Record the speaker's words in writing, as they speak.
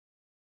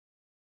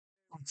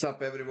What's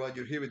up, everyone?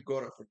 You're here with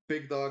Goran from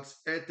Pickdawgz,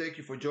 and thank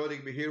you for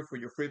joining me here for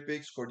your free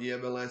picks for the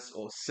MLS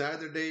on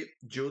Saturday,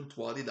 June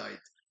 29th.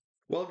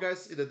 Well,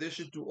 guys, in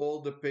addition to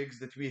all the picks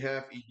that we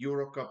have in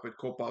Euro Cup and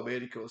Copa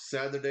America on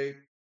Saturday,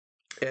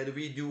 and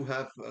we do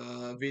have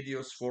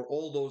videos for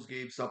all those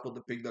games up on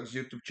the Pickdawgz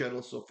YouTube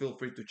channel, so feel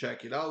free to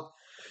check it out.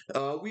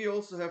 We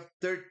also have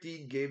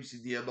 13 games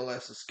in the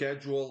MLS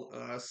schedule,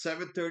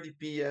 7:30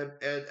 p.m.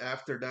 and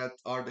after that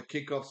are the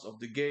kickoffs of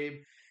the game.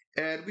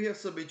 And we have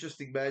some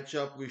interesting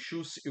matchup. We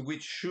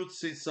should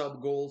see some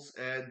goals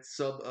and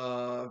some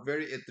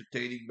very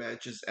entertaining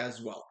matches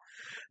as well.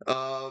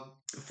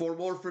 For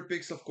more free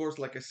picks, of course,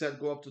 like I said,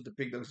 go up to the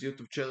Pick Dawgz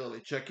YouTube channel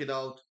and check it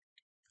out.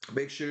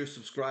 Make sure you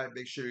subscribe.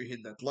 Make sure you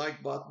hit that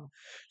like button.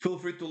 Feel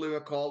free to leave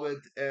a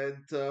comment. And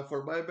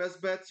for my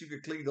best bets, you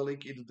can click the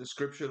link in the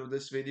description of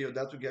this video.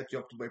 That will get you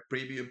up to my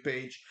premium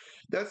page.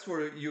 That's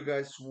for you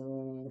guys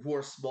who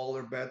are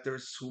smaller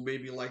bettors who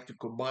maybe like to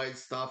combine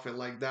stuff and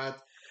like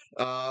that.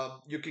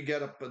 You can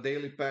get a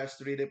daily pass,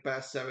 3-day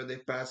pass, 7-day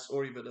pass,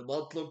 or even a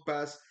month-long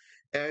pass.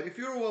 And if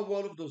you're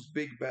one of those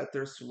big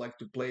bettors who like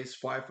to place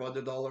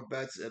 $500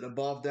 bets and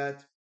above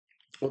that,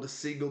 or the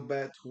single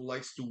bet who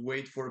likes to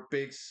wait for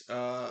picks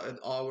an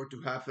hour to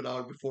half an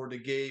hour before the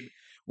game.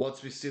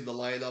 Once we see the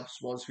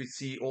lineups, once we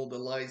see all the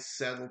lines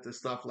settled and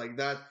stuff like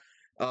that.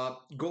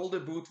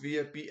 Golden Boot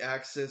VIP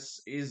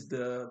access is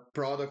the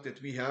product that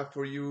we have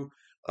for you.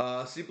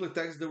 Simply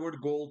text the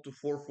word gold to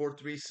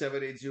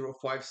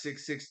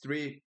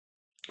 443-780-5663.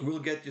 We'll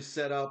get you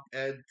set up,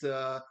 and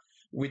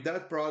with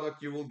that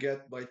product, you will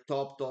get my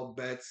top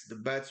bets, the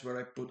bets where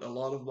I put a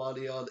lot of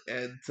money on,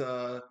 and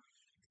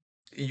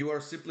you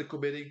are simply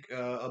committing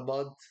a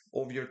month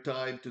of your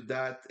time to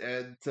that,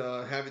 and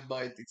have in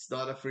mind it's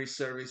not a free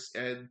service,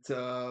 and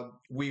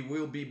we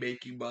will be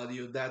making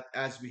money on that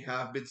as we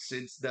have been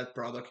since that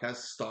product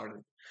has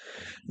started.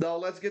 Now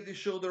let's get this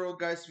show on,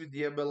 guys, with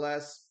the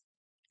MLS.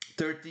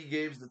 30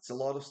 games, that's a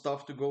lot of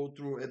stuff to go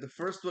through, and the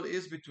first one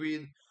is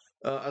between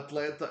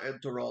Atlanta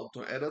and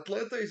Toronto. And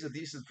Atlanta is a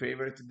decent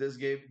favorite in this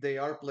game. They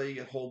are playing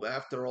at home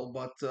after all,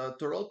 but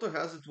Toronto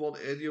hasn't won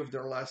any of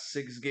their last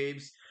six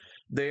games.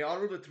 They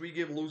are on a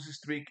three-game losing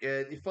streak,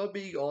 and if I'm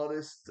being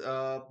honest,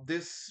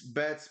 this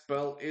bad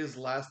spell is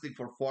lasting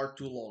for far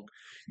too long.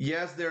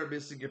 Yes, they're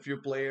missing a few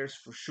players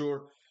for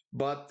sure,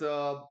 but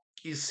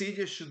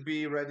Insigne should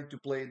be ready to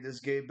play in this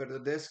game.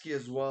 Bernadeschi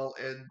as well,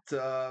 and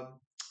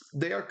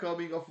they are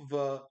coming off of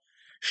a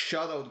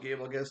shutout game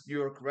against New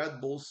York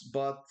Red Bulls,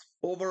 but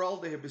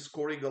overall they have been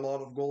scoring a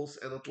lot of goals,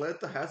 and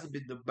Atlanta hasn't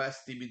been the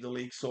best team in the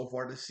league so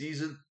far this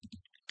season.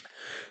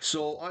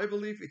 So I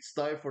believe it's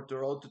time for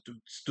Toronto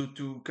to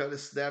kind of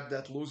snap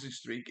that losing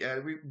streak.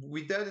 And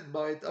with that in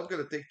mind, I'm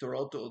gonna take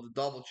Toronto on the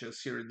double chance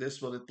here in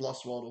this one at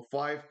plus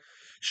 105.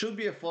 Should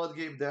be a fun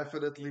game,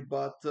 definitely,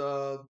 but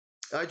I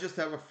just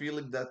have a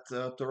feeling that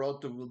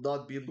Toronto will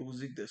not be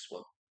losing this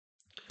one.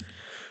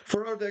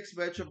 For our next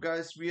matchup,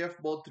 guys, we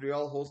have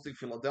Montreal hosting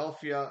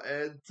Philadelphia,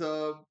 and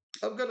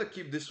I'm gonna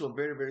keep this one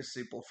very, very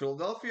simple.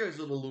 Philadelphia is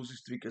on a losing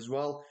streak as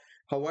well.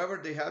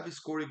 However, they have been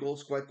scoring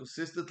goals quite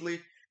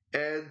consistently,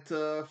 and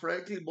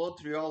frankly,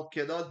 Montreal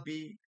cannot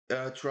be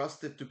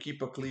trusted to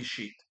keep a clean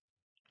sheet.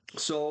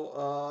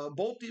 So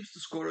both teams to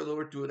score at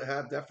over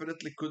 2.5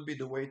 definitely could be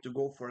the way to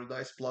go for a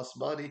nice plus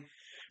money.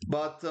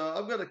 But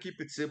I'm gonna keep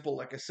it simple.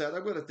 Like I said,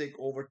 I'm gonna take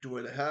over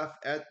 2.5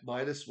 at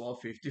minus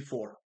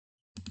 154.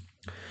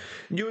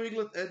 New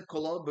England and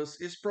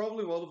Columbus is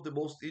probably one of the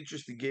most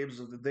interesting games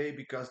of the day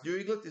because New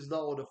England is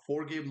now on a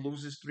four-game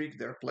losing streak.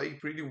 They're playing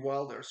pretty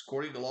well. They're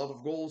scoring a lot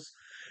of goals.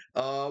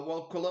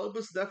 While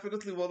Columbus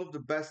definitely one of the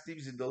best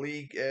teams in the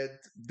league, and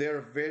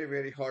they're very,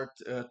 very hard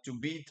to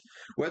beat.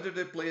 Whether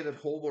they play it at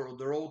home or on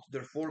the road,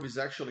 their form is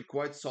actually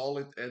quite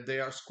solid, and they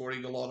are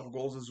scoring a lot of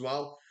goals as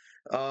well.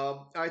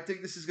 I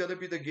think this is going to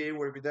be the game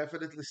where we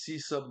definitely see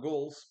some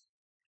goals.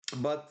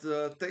 But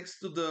thanks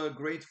to the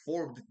great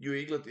form that New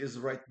England is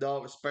right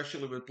now,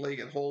 especially when playing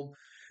at home,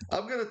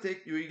 I'm going to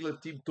take New England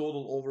team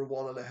total over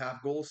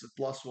 1.5 goals at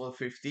plus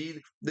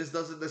 115. This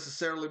doesn't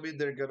necessarily mean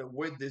they're going to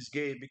win this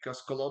game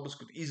because Columbus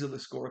could easily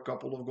score a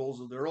couple of goals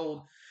on their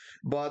own.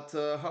 But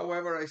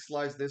however I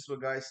slice this one,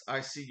 guys, I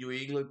see New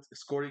England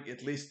scoring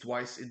at least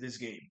twice in this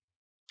game.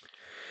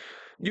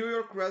 New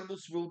York Red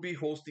Bulls will be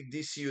hosting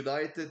DC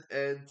United,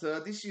 and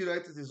DC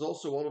United is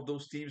also one of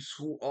those teams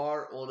who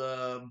are on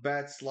a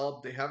bad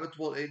slump. They haven't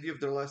won any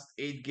of their last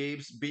eight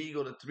games, being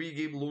on a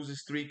three-game losing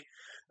streak.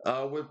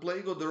 When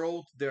playing on the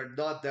road, they're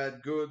not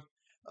that good.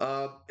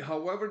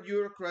 However, New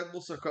York Red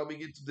Bulls are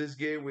coming into this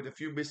game with a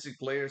few missing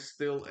players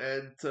still,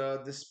 and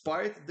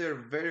despite their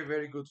very,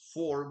 very good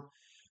form,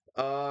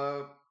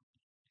 uh,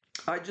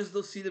 I just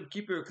don't see them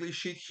keeping a clean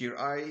sheet here.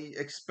 I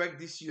expect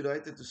this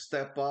United to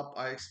step up.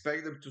 I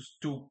expect them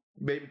to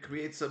maybe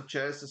create some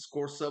chances,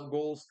 score some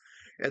goals.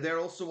 And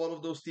they're also one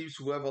of those teams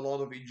who have a lot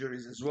of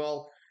injuries as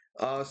well.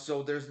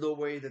 So there's no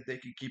way that they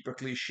can keep a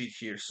clean sheet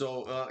here.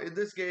 So in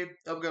this game,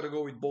 I'm going to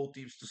go with both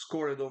teams to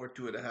score it over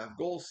 2.5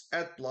 goals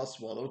at plus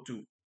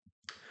 102.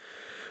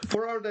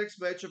 For our next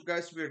matchup,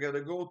 guys, we're going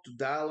to go to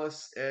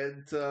Dallas.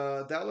 And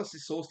Dallas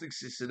is hosting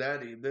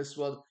Cincinnati in this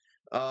one.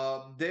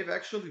 They've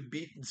actually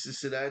beaten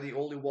Cincinnati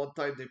only one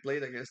time they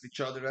played against each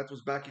other. That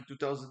was back in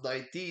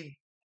 2019.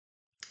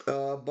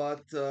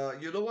 But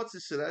you know what?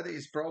 Cincinnati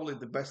is probably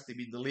the best team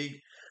in the league.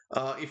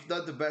 If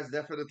not the best,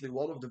 definitely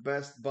one of the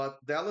best. But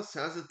Dallas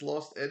hasn't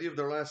lost any of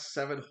their last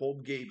seven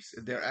home games.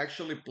 They're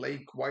actually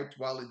playing quite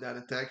well in that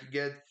attack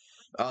again.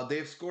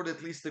 They've scored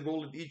at least a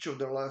goal in each of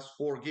their last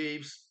four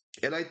games,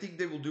 and I think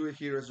they will do it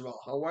here as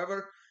well.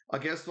 However,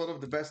 against one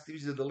of the best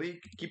teams in the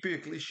league, keeping a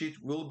clean sheet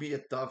will be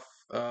a tough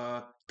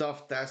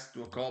task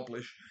to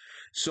accomplish.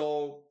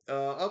 So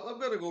I'm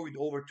gonna go with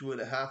over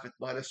 2.5 at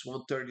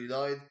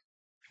 -139.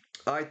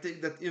 I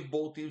think that if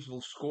both teams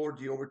will score,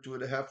 the over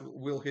 2.5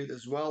 will hit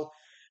as well.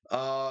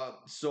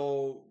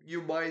 So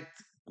you might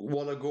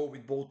want to go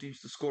with both teams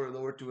to score an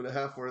over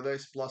 2.5 for a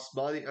nice plus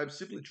money. I'm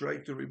simply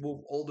trying to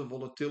remove all the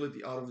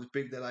volatility out of the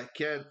pick that I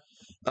can.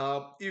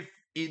 If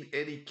in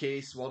any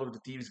case one of the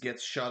teams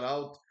gets shut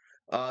out,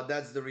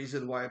 that's the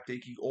reason why I'm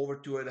taking over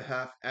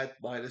 2.5 at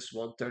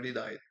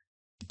 -139.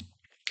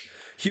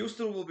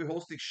 Houston will be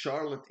hosting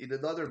Charlotte in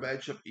another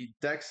matchup in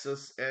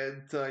Texas.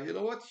 And you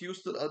know what?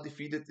 Houston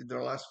undefeated in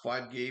their last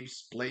five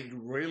games,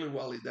 playing really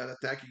well in that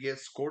attack again,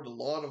 scored a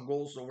lot of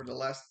goals over the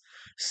last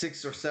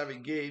 6 or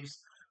 7 games.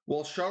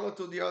 While Charlotte,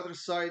 on the other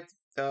side,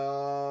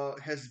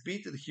 has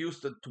beaten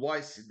Houston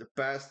twice in the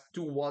past,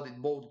 2-1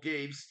 in both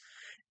games.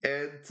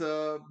 And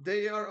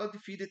they are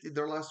undefeated in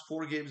their last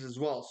four games as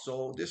well.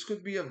 So this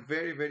could be a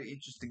very, very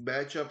interesting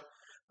matchup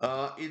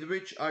in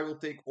which I will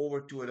take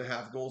over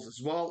 2.5 goals as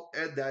well,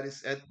 and that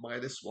is at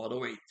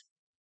 -108.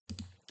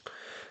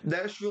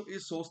 Nashville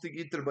is hosting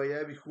Inter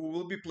Miami, who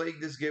will be playing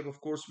this game, of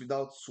course,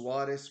 without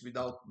Suarez,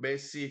 without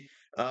Messi.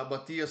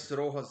 Matias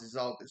Rojas is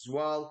out as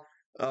well.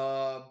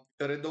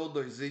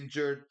 Redondo is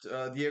injured.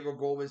 Diego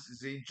Gomez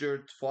is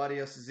injured.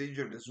 Farias is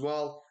injured as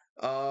well.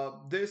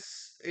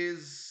 This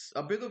is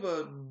a bit of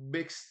a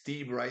mixed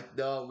team right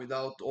now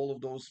without all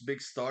of those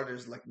big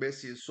starters like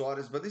Messi and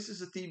Suarez. But this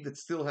is a team that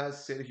still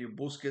has Sergio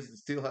Busquets, that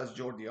still has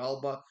Jordi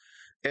Alba,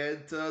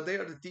 and they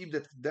are the team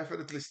that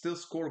definitely still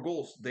score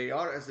goals. They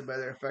are, as a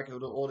matter of fact,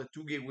 on a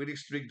two-game winning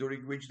streak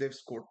during which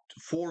they've scored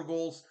 4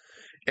 goals,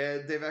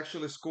 and they've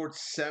actually scored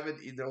 7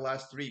 in their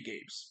last 3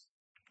 games.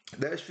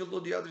 Nashville,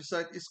 on the other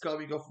side, is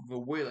coming off of a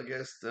win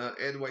against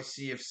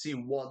NYCFC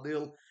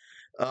 1-0,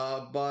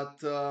 but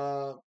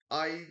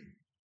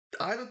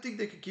I don't think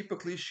they can keep a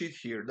clean sheet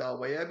here. Now,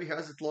 Miami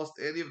hasn't lost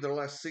any of their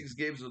last 6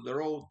 games on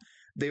their own.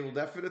 They will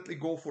definitely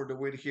go for the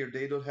win here.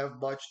 They don't have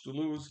much to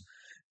lose.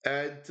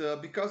 And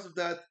because of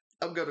that,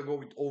 I'm going to go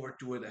with over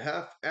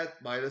 2.5 at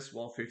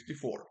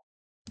 -154.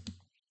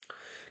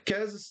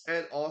 Kansas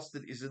and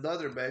Austin is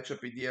another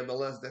matchup in the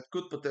MLS that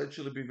could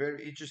potentially be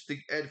very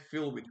interesting and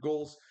filled with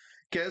goals.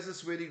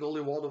 Kansas winning only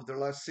one of their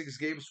last 6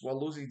 games while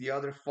losing the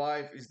other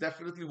five is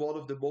definitely one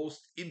of the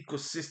most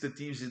inconsistent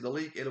teams in the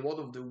league and one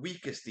of the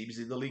weakest teams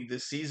in the league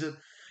this season.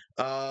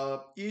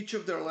 Each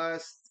of their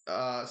last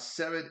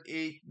 7,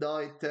 8,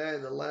 9,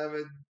 10,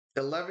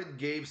 11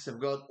 games have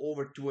gone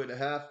over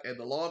 2.5, and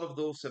a lot of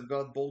those have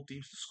got both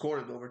teams to score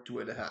it over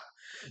 2.5.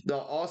 Now,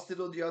 Austin,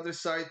 on the other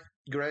side,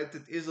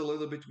 granted, is a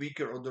little bit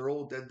weaker on the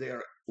road than they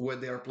are when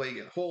they are playing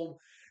at home.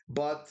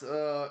 But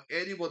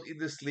anyone in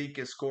this league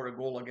can score a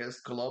goal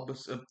against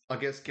Columbus,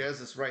 against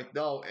Kansas right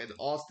now, and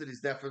Austin is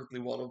definitely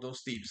one of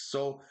those teams.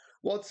 So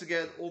once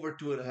again, over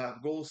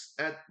 2.5 goals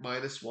at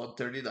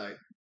 -139.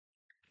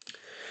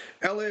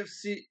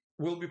 LAFC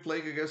will be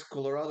playing against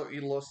Colorado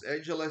in Los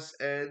Angeles,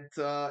 and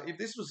if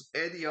this was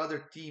any other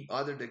team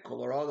other than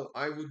Colorado,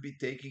 I would be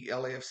taking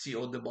LAFC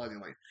on the money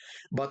line.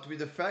 But with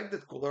the fact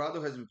that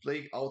Colorado has been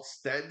playing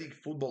outstanding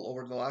football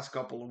over the last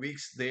couple of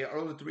weeks, they are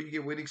on a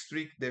 3-game winning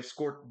streak. They've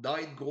scored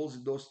 9 goals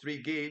in those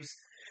 3 games.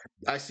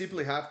 I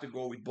simply have to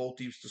go with both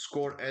teams to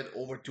score and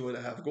over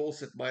 2.5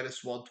 goals at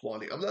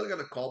 -120. I'm not going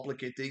to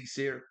complicate things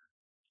here.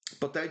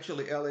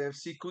 Potentially,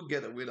 LAFC could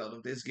get a win out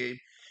of this game.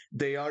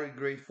 They are in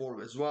great form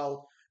as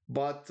well.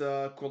 But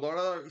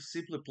Colorado is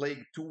simply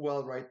playing too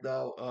well right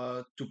now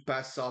to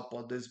pass up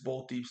on this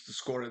both teams to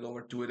score it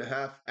over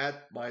 2.5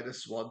 at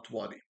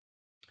 -120.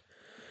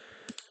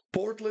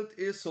 Portland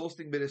is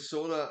hosting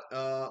Minnesota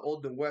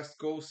on the West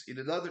Coast in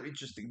another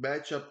interesting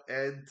matchup,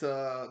 and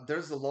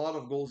there's a lot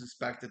of goals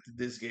expected in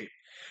this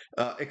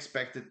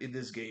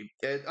game.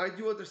 And I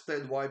do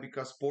understand why,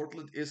 because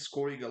Portland is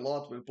scoring a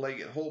lot when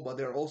playing at home, but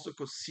they're also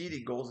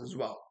conceding goals as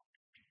well.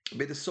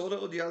 Minnesota,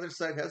 on the other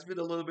side, has been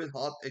a little bit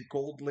hot and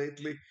cold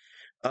lately,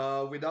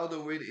 without a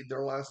win in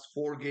their last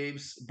 4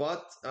 games,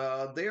 but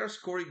they are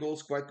scoring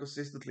goals quite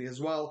consistently as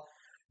well.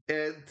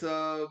 And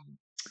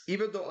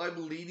even though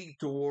I'm leaning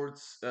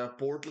towards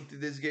Portland in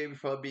this game,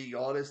 if I'm being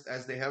honest,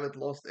 as they haven't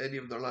lost any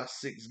of their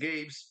last 6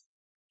 games,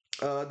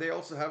 they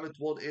also haven't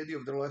won any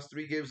of their last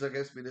 3 games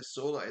against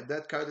Minnesota, and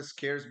that kind of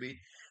scares me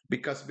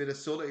because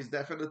Minnesota is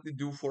definitely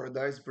due for a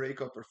nice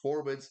breakout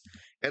performance,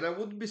 and I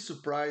wouldn't be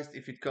surprised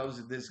if it comes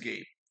in this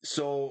game.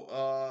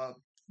 So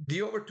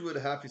the over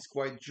 2.5 is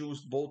quite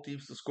juiced. Both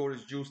teams to score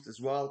is juiced as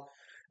well.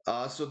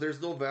 So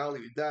there's no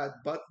value in that,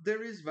 but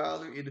there is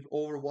value in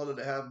over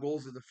 1.5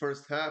 goals in the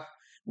first half,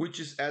 which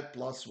is at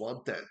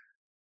 +110.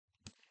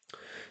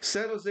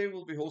 San Jose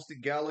will be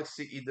hosting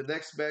Galaxy in the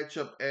next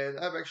matchup, and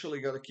I'm actually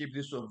going to keep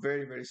this one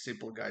very, very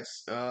simple,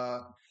 guys.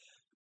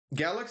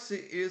 Galaxy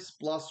is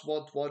plus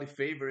 120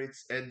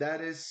 favorites, and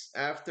that is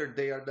after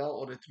they are now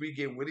on a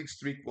three-game winning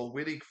streak while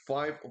winning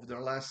five of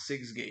their last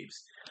six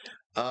games.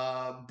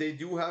 They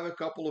do have a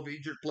couple of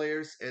injured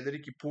players, and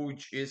Ricky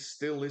Puig is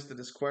still listed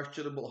as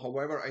questionable.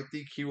 However, I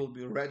think he will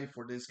be ready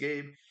for this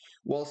game.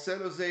 While San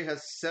Jose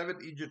has seven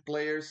injured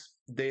players,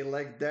 they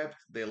lack depth,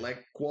 they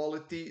lack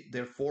quality.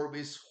 Their form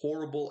is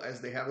horrible as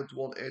they haven't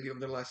won any of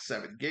their last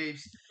seven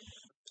games.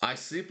 I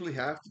simply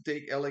have to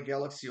take LA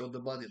Galaxy on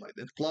the money line.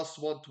 At plus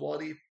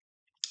 120,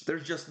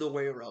 there's just no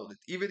way around it.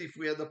 Even if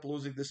we end up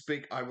losing this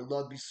pick, I will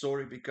not be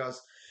sorry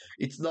because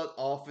it's not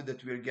often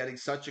that we are getting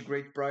such a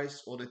great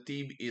price on a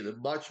team in a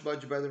much,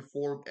 much better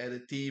form and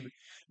a team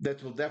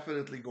that will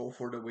definitely go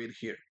for the win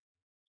here.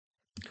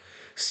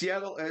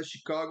 Seattle and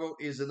Chicago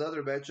is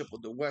another matchup on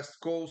the West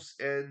Coast,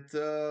 and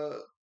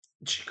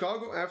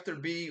Chicago, after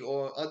being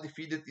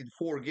undefeated in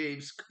four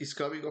games, is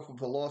coming off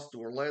of a loss to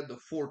Orlando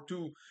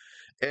 4-2.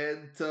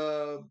 And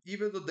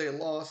even though they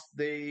lost,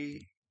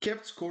 they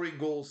kept scoring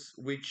goals,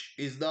 which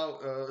is now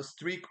a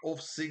streak of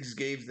six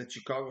games that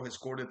Chicago has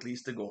scored at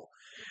least a goal.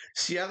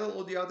 Seattle,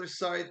 on the other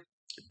side,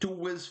 two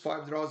wins,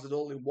 five draws, and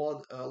only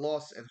one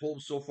loss at home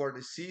so far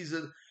this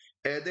season.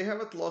 And they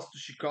haven't lost to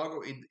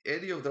Chicago in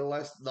any of their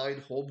last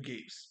nine home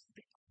games.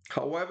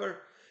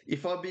 However,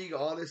 if I'm being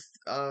honest,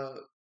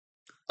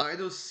 I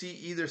don't see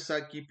either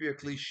side keeping a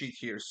clean sheet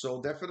here.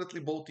 So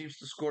definitely both teams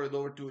to score at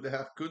over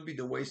 2.5 could be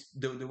the way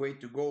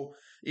to go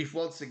if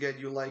once again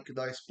you like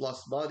nice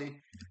plus money.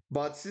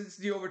 But since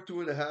the over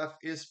 2.5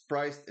 is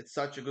priced at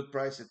such a good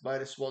price at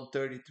minus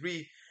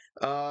 133,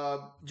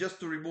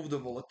 just to remove the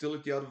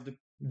volatility out of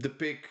the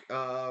pick,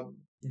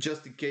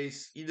 just in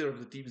case either of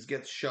the teams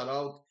gets shut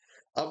out,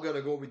 I'm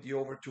gonna go with the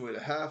over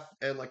 2.5.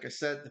 And like I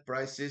said, the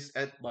price is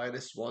at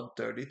minus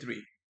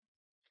 133.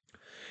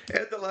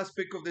 And the last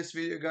pick of this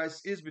video,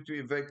 guys, is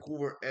between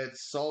Vancouver and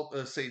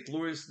St.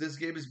 Louis. This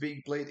game is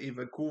being played in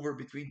Vancouver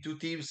between two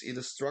teams in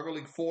a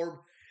struggling form.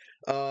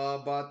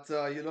 But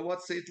you know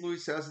what? St.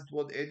 Louis hasn't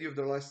won any of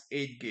their last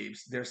eight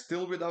games. They're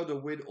still without a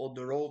win on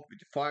the road with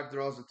five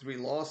draws and three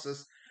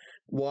losses.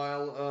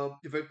 While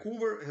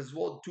Vancouver has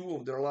won two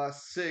of their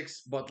last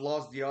six, but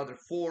lost the other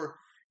four,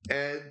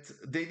 and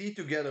they need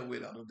to get a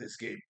win out of this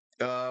game.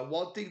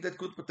 One thing that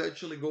could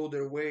potentially go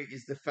their way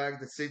is the fact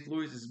that St.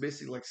 Louis is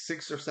missing like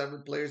six or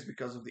seven players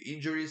because of the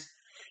injuries,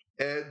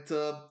 and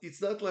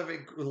it's not like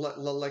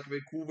like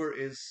Vancouver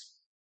is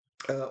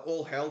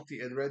all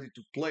healthy and ready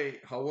to play.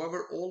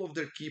 However, all of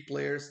their key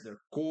players, their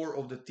core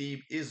of the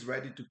team, is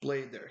ready to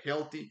play. They're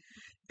healthy,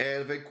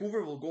 and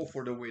Vancouver will go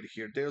for the win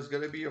here. There's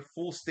going to be a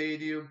full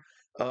stadium,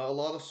 a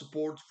lot of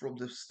support from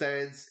the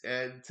stands,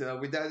 and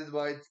with that in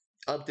mind,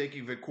 I'm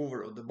taking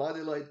Vancouver on the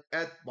money line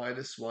at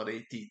minus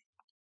 118.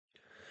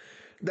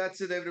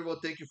 That's it, everyone.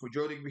 Thank you for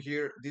joining me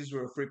here. These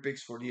were free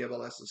picks for the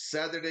MLS on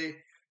Saturday.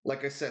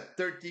 Like I said,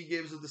 13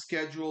 games on the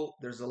schedule.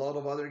 There's a lot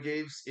of other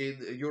games in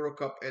Euro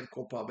Cup and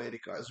Copa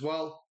America as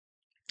well.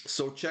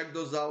 So check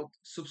those out.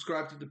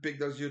 Subscribe to the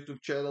Pickdawgz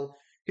YouTube channel.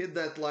 Hit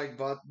that like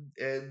button,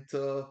 and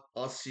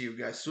I'll see you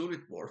guys soon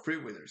with more free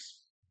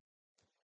winners.